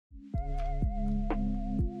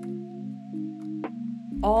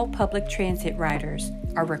All public transit riders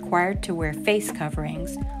are required to wear face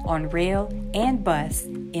coverings on rail and bus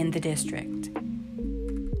in the district.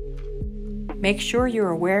 Make sure you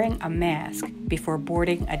are wearing a mask before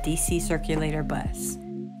boarding a DC Circulator bus.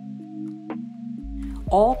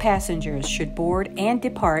 All passengers should board and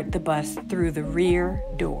depart the bus through the rear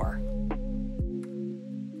door.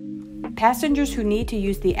 Passengers who need to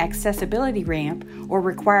use the accessibility ramp or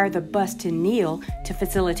require the bus to kneel to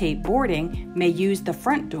facilitate boarding may use the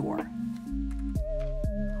front door.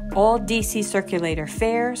 All DC Circulator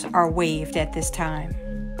fares are waived at this time.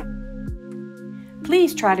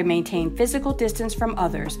 Please try to maintain physical distance from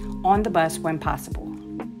others on the bus when possible.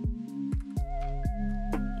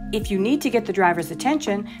 If you need to get the driver's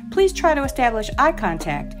attention, please try to establish eye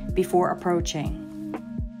contact before approaching.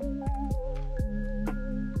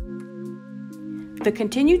 The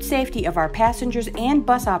continued safety of our passengers and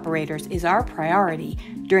bus operators is our priority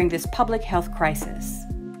during this public health crisis.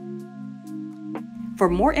 For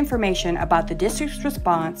more information about the district's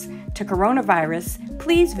response to coronavirus,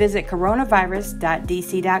 please visit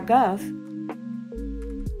coronavirus.dc.gov